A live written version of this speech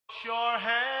your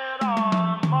head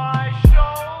on my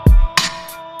shoulder.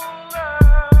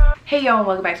 Hey y'all,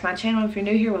 welcome back to my channel. If you're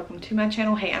new here, welcome to my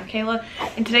channel. Hey, I'm Kayla.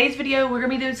 In today's video, we're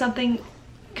gonna be doing something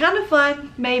kind of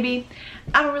fun, maybe.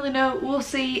 I don't really know. We'll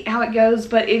see how it goes,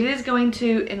 but it is going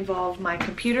to involve my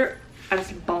computer. I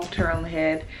just bonked her on the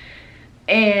head.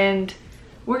 And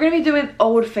we're gonna be doing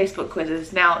old Facebook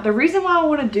quizzes. Now, the reason why I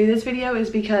want to do this video is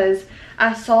because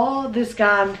I saw this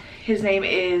guy. His name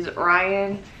is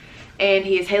Ryan, and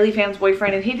he is Haley Pham's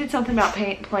boyfriend, and he did something about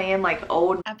playing like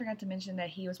old. I forgot to mention that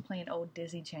he was playing old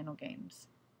Disney Channel games.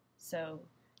 So,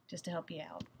 just to help you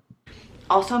out.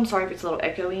 Also, I'm sorry if it's a little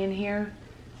echoey in here.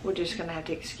 We're just gonna have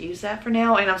to excuse that for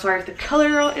now. And I'm sorry if the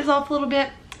color is off a little bit,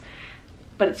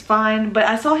 but it's fine. But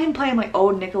I saw him playing like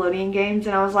old Nickelodeon games,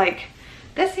 and I was like,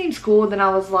 that seems cool. Then I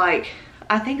was like,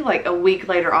 I think like a week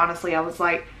later, honestly, I was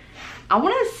like, I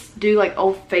want to do like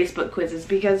old Facebook quizzes,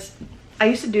 because I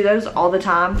used to do those all the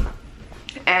time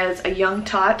as a young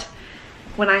tot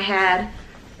when I had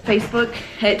Facebook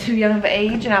at too young of an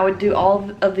age, and I would do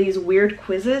all of these weird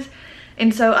quizzes.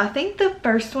 And so I think the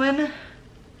first one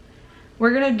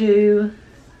we're gonna do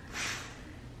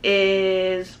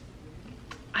is,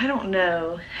 I don't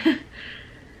know.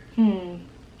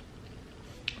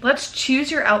 Let's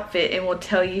choose your outfit and we'll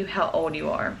tell you how old you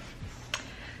are.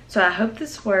 So I hope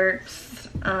this works.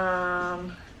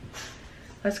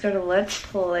 Let's go to Let's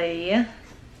Play.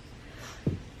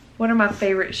 What are my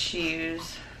favorite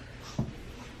shoes?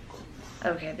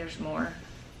 Okay, there's more.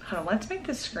 Hold on, let's make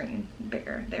the screen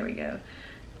bigger. There we go.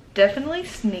 Definitely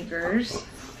sneakers.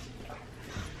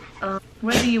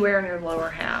 What do you wear on your lower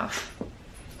half?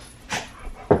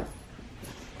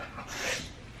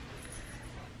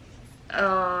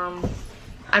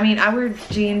 I mean, I wear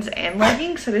jeans and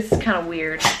leggings, so this is kind of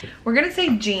weird. We're gonna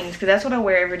say jeans because that's what I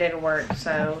wear every day to work.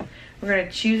 So we're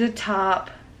gonna choose a top.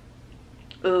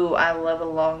 Ooh, I love a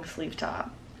long sleeve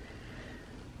top.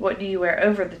 What do you wear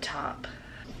over the top?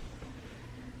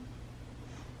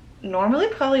 Normally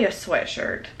probably a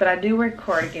sweatshirt, but I do wear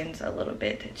cardigans a little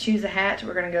bit. To choose a hat,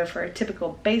 we're gonna go for a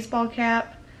typical baseball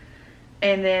cap.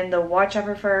 And then the watch I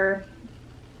prefer,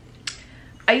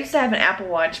 I used to have an Apple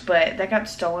Watch, but that got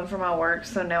stolen from my work,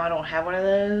 so now I don't have one of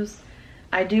those.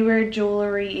 I do wear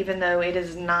jewelry, even though it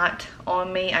is not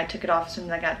on me. I took it off as soon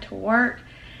as I got to work.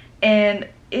 And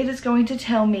it is going to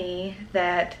tell me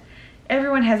that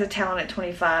everyone has a talent at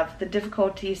 25. The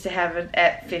difficulty is to have it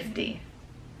at 50.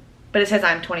 But it says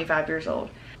I'm 25 years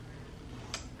old.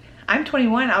 I'm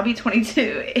 21. I'll be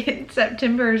 22 in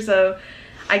September, so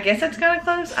I guess that's kind of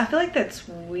close. I feel like that's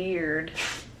weird.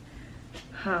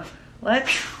 Huh.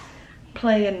 Let's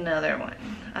play another one.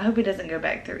 I hope it doesn't go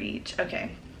back through each.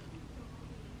 Okay.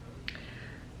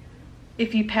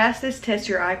 If you pass this test,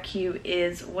 your IQ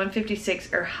is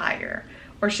 156 or higher.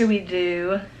 Or should we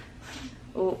do,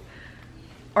 oh,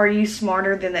 are you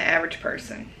smarter than the average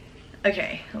person?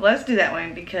 Okay, let's do that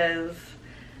one because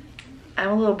I'm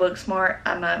a little book smart.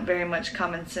 I'm not very much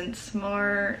common sense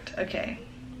smart. Okay.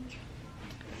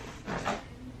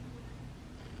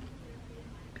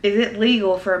 Is it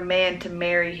legal for a man to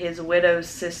marry his widow's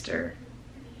sister?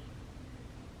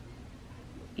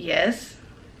 Yes.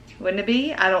 Wouldn't it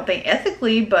be? I don't think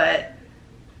ethically, but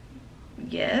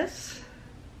yes.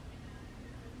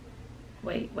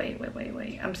 Wait.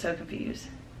 I'm so confused.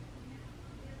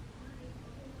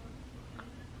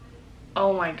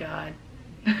 Oh my God.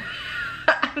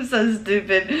 I'm so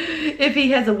stupid. If he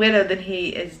has a widow, then he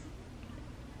is...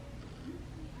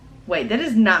 Wait, that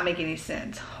does not make any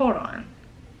sense. Hold on.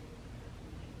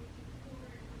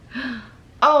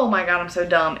 Oh my God, I'm so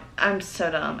dumb. I'm so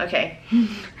dumb. Okay.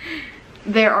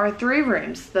 There are 3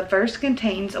 rooms. The first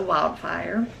contains a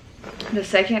wildfire. The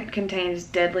second contains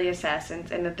deadly assassins.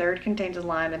 And the third contains a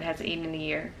lion that hasn't eaten in a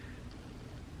year.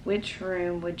 Which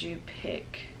room would you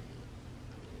pick?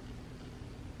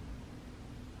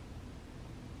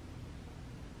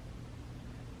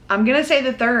 I'm gonna say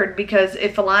the third, because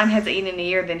if a lion hasn't eaten in a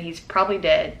year, then he's probably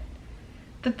dead.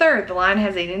 The third, the lion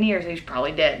has eaten in a year, so he's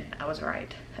probably dead. I was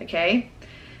right. Okay.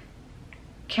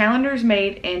 Calendars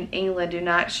made in England do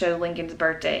not show Lincoln's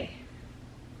birthday.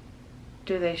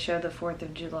 Do they show the 4th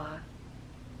of July?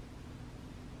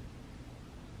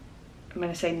 I'm going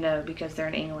to say no because they're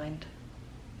in England.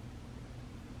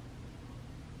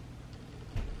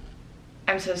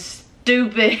 I'm so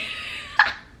stupid.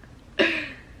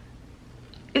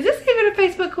 Is this even a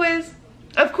Facebook quiz?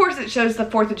 Of course it shows the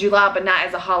 4th of July, but not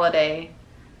as a holiday.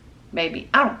 Maybe.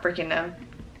 I don't freaking know.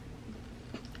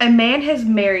 A man has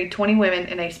married 20 women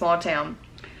in a small town.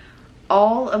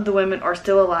 All of the women are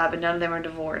still alive and none of them are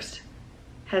divorced.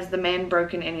 Has the man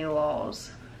broken any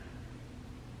laws?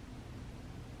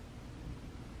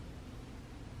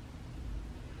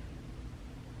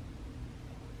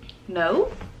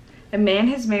 No. A man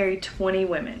has married 20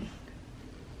 women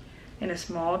in a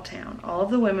small town. All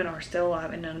of the women are still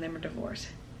alive and none of them are divorced.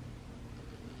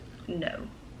 No.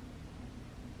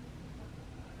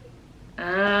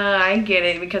 I get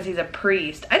it, because he's a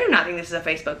priest. I do not think this is a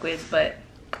Facebook quiz, but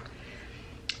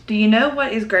do you know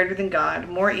what is greater than God,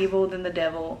 more evil than the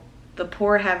devil? The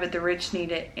poor have it, the rich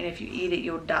need it, and if you eat it,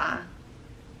 you'll die.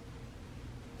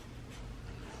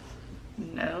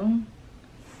 No.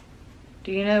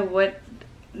 Do you know what?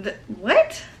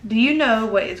 What? Do you know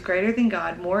what is greater than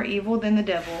God, more evil than the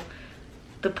devil?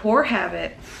 The poor have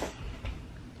it.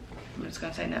 I'm just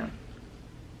going to say no.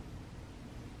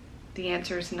 The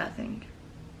answer is nothing.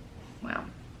 Wow.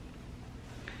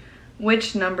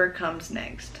 Which number comes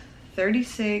next?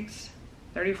 36,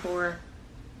 34,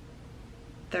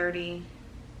 30,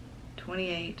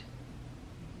 28,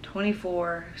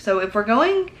 24. So if we're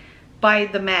going by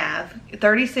the math,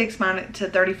 36 to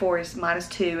 34 is minus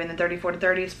 2, and then 34 to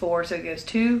 30 is 4, so it goes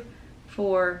 2,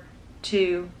 4,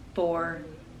 2, 4,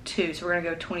 2. So we're going to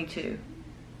go 22.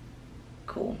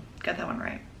 Cool. Got that one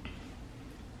right.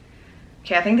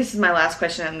 Okay, I think this is my last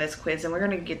question on this quiz, and we're going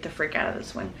to get the freak out of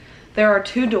this one. There are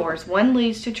 2 doors. One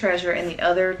leads to treasure and the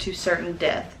other to certain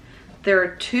death. There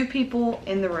are 2 people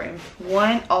in the room.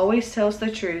 One always tells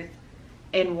the truth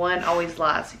and one always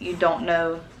lies. You don't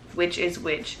know which is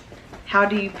which. How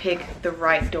do you pick the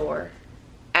right door?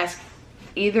 Ask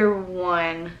either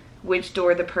one which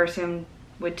door the person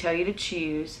would tell you to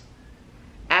choose.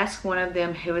 Ask one of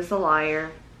them who is the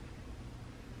liar.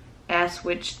 Ask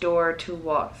which door to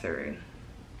walk through.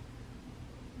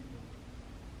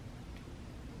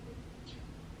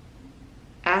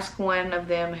 Ask one of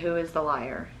them who is the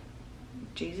liar.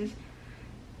 Jesus.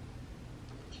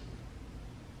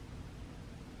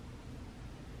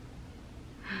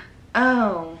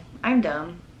 Oh, I'm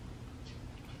dumb.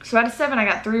 So out of 7, I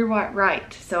got 3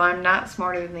 right. So I'm not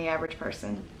smarter than the average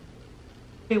person.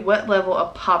 What level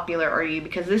of popular are you?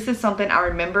 Because this is something I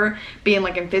remember being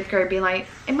like in 5th grade, being like,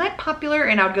 am I popular?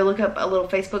 And I would go look up a little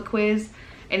Facebook quiz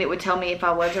and it would tell me if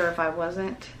I was or if I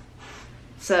wasn't.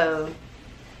 So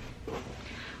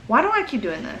why do I keep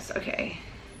doing this? Okay.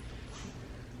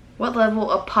 What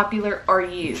level of popular are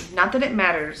you? Not that it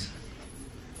matters,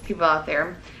 people out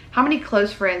there. How many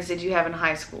close friends did you have in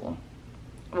high school?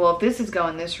 Well, if this is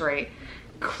going this rate,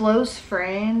 close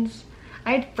friends,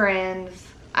 I had friends.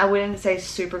 I wouldn't say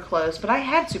super close, but I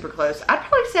had super close. I'd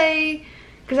probably say,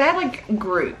 because I had like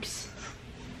groups,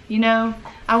 you know?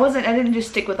 I didn't just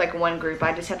stick with like one group.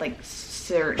 I just had like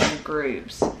certain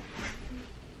groups.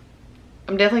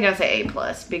 I'm definitely gonna say A+,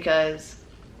 because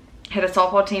I had a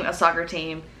softball team, a soccer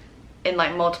team, and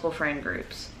like multiple friend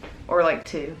groups, or like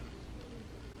 2.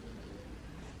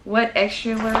 What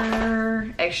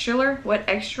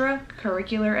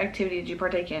extracurricular activity did you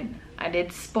partake in? I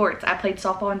did sports. I played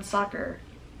softball and soccer.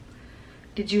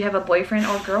 Did you have a boyfriend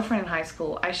or girlfriend in high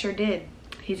school? I sure did.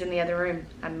 He's in the other room.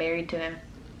 I'm married to him.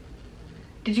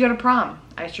 Did you go to prom?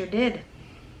 I sure did.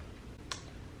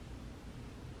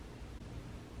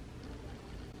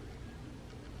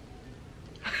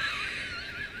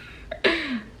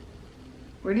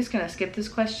 We're just gonna skip this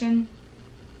question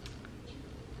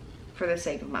for the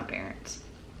sake of my parents.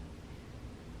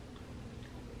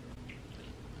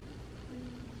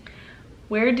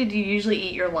 Where did you usually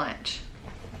eat your lunch?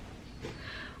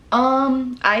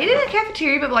 I ate in a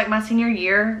cafeteria, but like my senior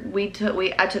year,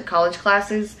 I took college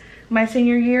classes my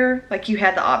senior year, like you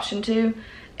had the option to.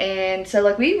 And so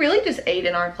like we really just ate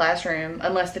in our classroom,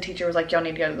 unless the teacher was like, y'all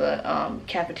need to go to the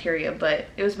cafeteria. But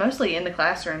it was mostly in the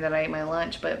classroom that I ate my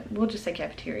lunch, but we'll just say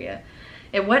cafeteria.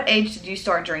 At what age did you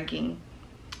start drinking?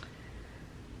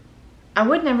 I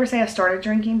would never say I started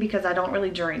drinking, because I don't really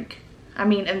drink. I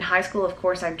mean, in high school, of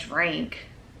course, I drank.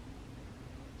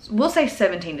 We'll say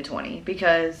 17 to 20,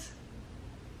 because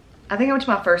I think I went to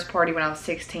my first party when I was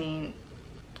 16.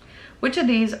 Which of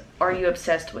these are you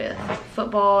obsessed with?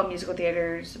 Football, musical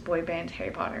theaters, boy bands,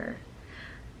 Harry Potter.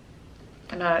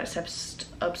 I'm not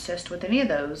obsessed with any of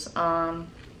those.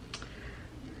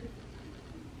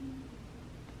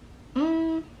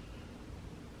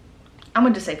 I'm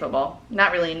gonna just say football.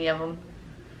 Not really any of them.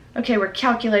 Okay, we're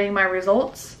calculating my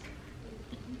results.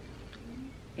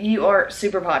 You are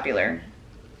super popular.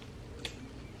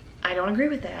 I don't agree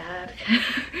with that.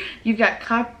 You've got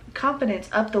confidence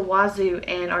up the wazoo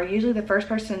and are usually the first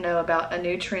person to know about a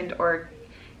new trend or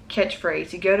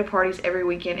catchphrase. You go to parties every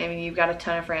weekend and you've got a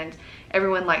ton of friends.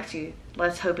 Everyone likes you.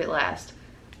 Let's hope it lasts.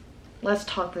 Let's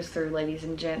talk this through, ladies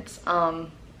and gents.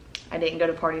 I didn't go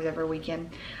to parties every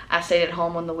weekend. I stayed at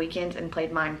home on the weekends and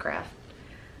played Minecraft.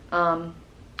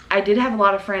 I did have a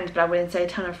lot of friends, but I wouldn't say a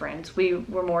ton of friends. We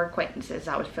were more acquaintances,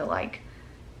 I would feel like.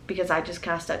 because I just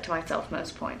kind of stuck to myself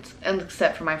most points,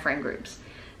 except for my friend groups.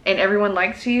 And everyone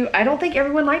likes you. I don't think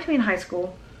everyone liked me in high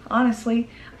school, honestly.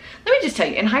 Let me just tell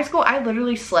you, in high school, I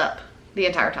literally slept the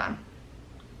entire time.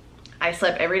 I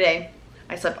slept every day.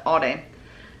 I slept all day.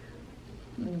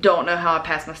 Don't know how I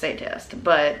passed my state test,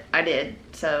 but I did,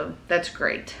 so that's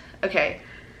great. Okay.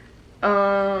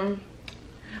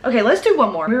 Okay, let's do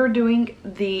one more. We were doing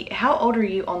the how old are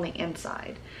you on the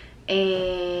inside?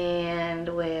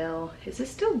 And well, is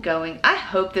this still going? I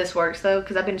hope this works though,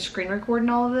 because I've been screen recording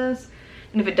all of this,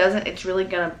 and if it doesn't, it's really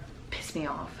gonna piss me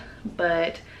off.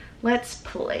 But let's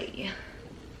play.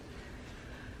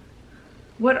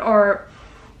 What are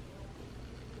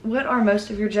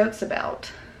most of your jokes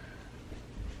about?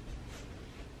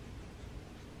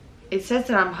 It says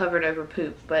that I'm hovered over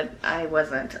poop, but I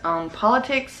wasn't.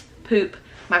 Politics, poop,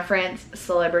 my friends,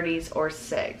 celebrities, or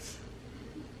sex.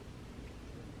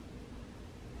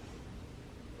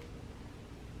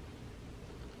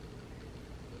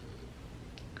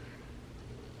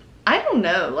 I don't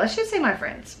know. Let's just say my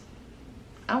friends.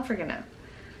 I don't freaking know.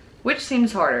 Which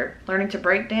seems harder? Learning to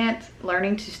break dance,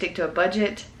 learning to stick to a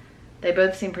budget. They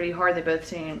both seem pretty hard. They both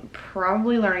seem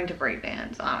probably learning to break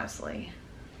dance, honestly.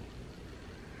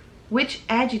 Which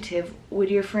adjective would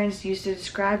your friends use to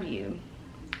describe you?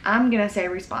 I'm gonna say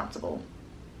responsible.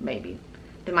 Maybe.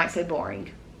 They might say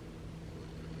boring.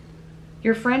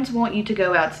 Your friends want you to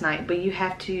go out tonight, but you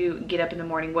have to get up in the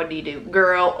morning. What do?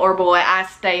 Girl or boy, I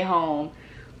stay home.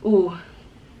 Ooh.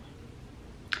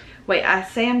 Wait, I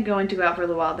say I'm going to go out for a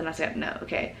little while, then I say, no,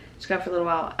 okay. Just go out for a little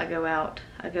while, I go out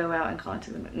and call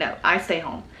into the, no, I stay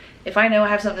home. If I know I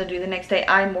have something to do the next day,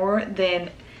 I more than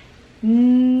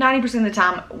 90% of the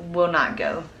time will not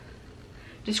go.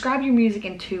 Describe your music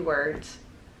in 2 words.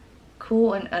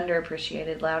 Cool and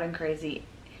underappreciated, loud and crazy,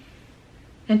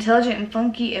 intelligent and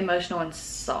funky, emotional and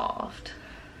soft.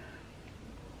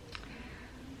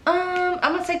 I'm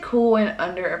gonna say cool and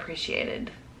underappreciated,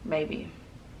 maybe.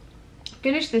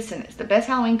 Finish this sentence. The best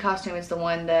Halloween costume is the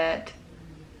one that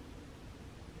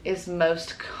is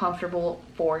most comfortable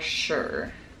for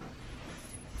sure.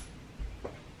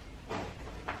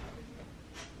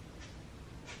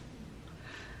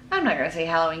 I'm not gonna say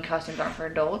Halloween costumes aren't for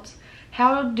adults.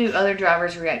 How do other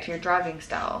drivers react to your driving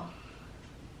style?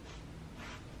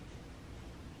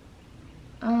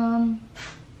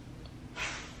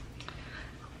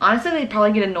 Honestly, they'd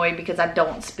probably get annoyed because I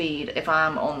don't speed if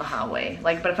I'm on the highway.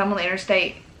 Like, but if I'm on the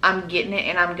interstate, I'm getting it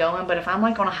and I'm going. But if I'm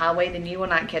like on a highway, then you will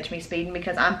not catch me speeding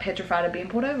because I'm petrified of being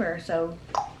pulled over. So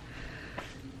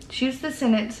choose the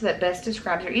sentence that best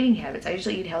describes your eating habits. I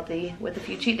usually eat healthy with a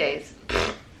few cheat days.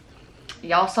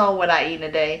 Y'all saw what I eat in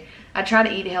a day. I try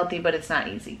to eat healthy, but it's not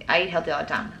easy. I eat healthy all the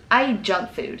time. I eat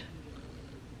junk food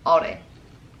all day.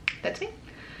 That's me.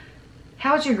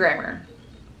 How's your grammar?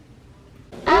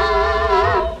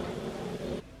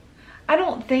 I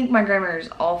don't think my grammar is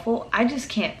awful. I just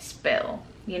can't spell,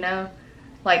 you know?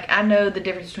 Like, I know the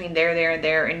difference between there, and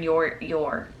there, and your,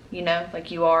 you know? Like,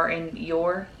 you are and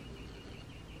your.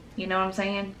 You know what I'm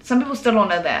saying? Some people still don't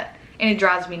know that, and it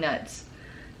drives me nuts.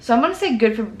 So I'm gonna say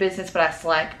good for business, but I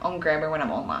slack on grammar when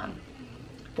I'm online.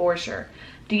 For sure.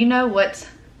 Do you know what's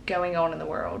going on in the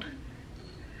world?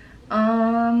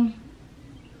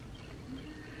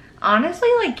 Honestly,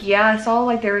 like, yeah, I saw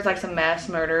like there was like some mass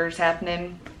murders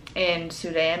happening in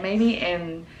Sudan maybe,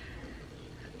 and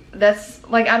that's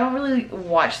like, I don't really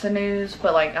watch the news,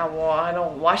 but like I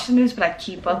don't watch the news, but I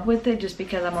keep up with it just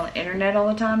because I'm on the internet all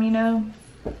the time, you know?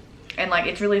 And like,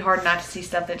 it's really hard not to see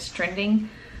stuff that's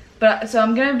trending. But so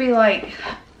I'm gonna be like,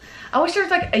 I wish there was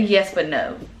like a yes but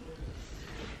no.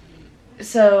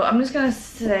 So I'm just gonna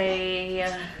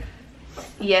say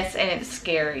yes, and it's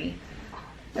scary.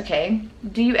 Okay,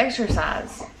 do you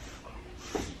exercise?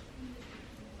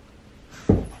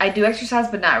 I do exercise,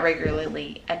 but not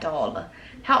regularly at all.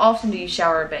 How often do you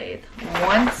shower or bathe?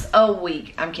 Once a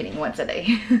week. I'm kidding, once a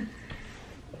day.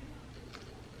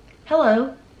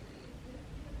 Hello?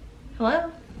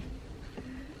 Hello?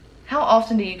 How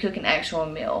often do you cook an actual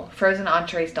meal? Frozen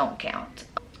entrees don't count.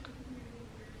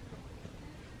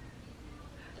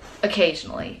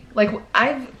 Occasionally. Like,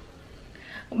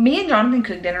 me and Jonathan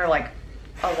cook dinner like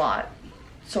a lot.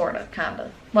 Sorta,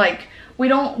 kinda. Like, we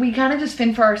kind of just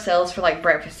fend for ourselves for like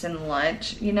breakfast and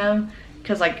lunch, you know?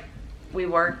 Cause like, we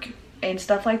work and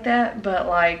stuff like that. But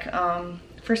like,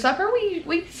 for supper,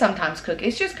 we sometimes cook.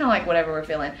 It's just kind of like whatever we're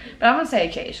feeling. But I'm gonna say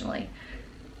occasionally.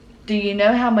 Do you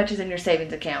know how much is in your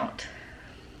savings account?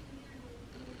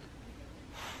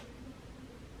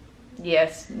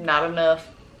 Yes, not enough.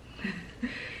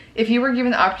 If you were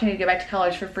given the opportunity to go back to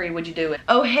college for free, would you do it?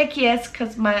 Oh, heck yes,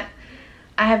 because I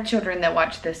have children that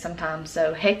watch this sometimes,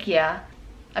 so heck yeah.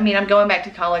 I mean, I'm going back to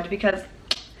college because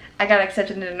I got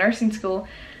accepted into nursing school.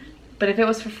 But if it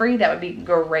was for free, that would be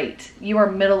great. You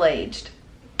are middle-aged.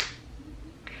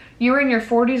 You are in your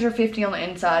 40s or 50 on the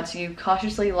inside, so you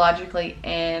cautiously, logically,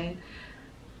 and...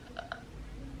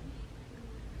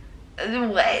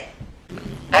 what?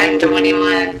 I'm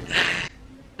 21.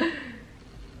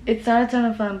 It's not a ton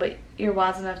of fun, but you're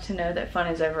wise enough to know that fun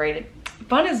is overrated.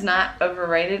 Fun is not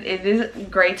overrated. It is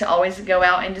great to always go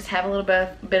out and just have a little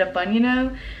bit of fun, you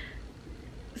know?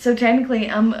 So technically,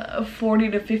 I'm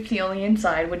 40 to 50 on the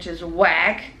inside, which is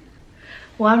whack.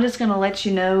 Well, I'm just going to let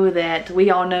you know that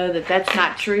we all know that that's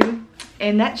not true.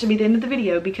 And that should be the end of the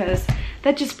video because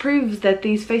that just proves that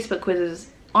these Facebook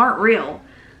quizzes aren't real.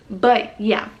 But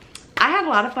yeah, I had a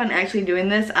lot of fun actually doing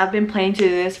this. I've been planning to do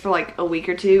this for like a week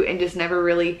or two and just never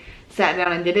really sat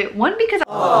down and did it. One, because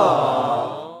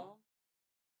I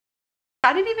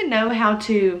didn't even know how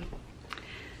to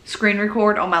screen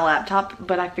record on my laptop,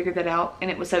 but I figured that out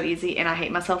and it was so easy, and I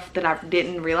hate myself that I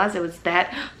didn't realize it was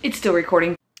that. It's still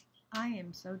recording. I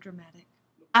am so dramatic.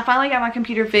 I finally got my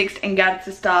computer fixed and got it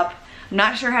to stop. I'm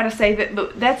not sure how to save it,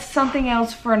 but that's something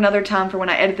else for another time for when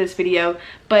I edit this video.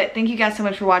 But thank you guys so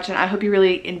much for watching. I hope you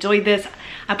really enjoyed this.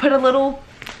 I put a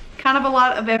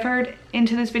lot of effort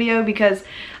into this video because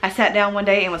I sat down one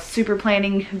day and was super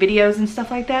planning videos and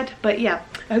stuff like that. But yeah,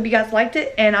 I hope you guys liked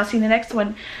it, and I'll see you in the next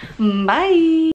one. Bye.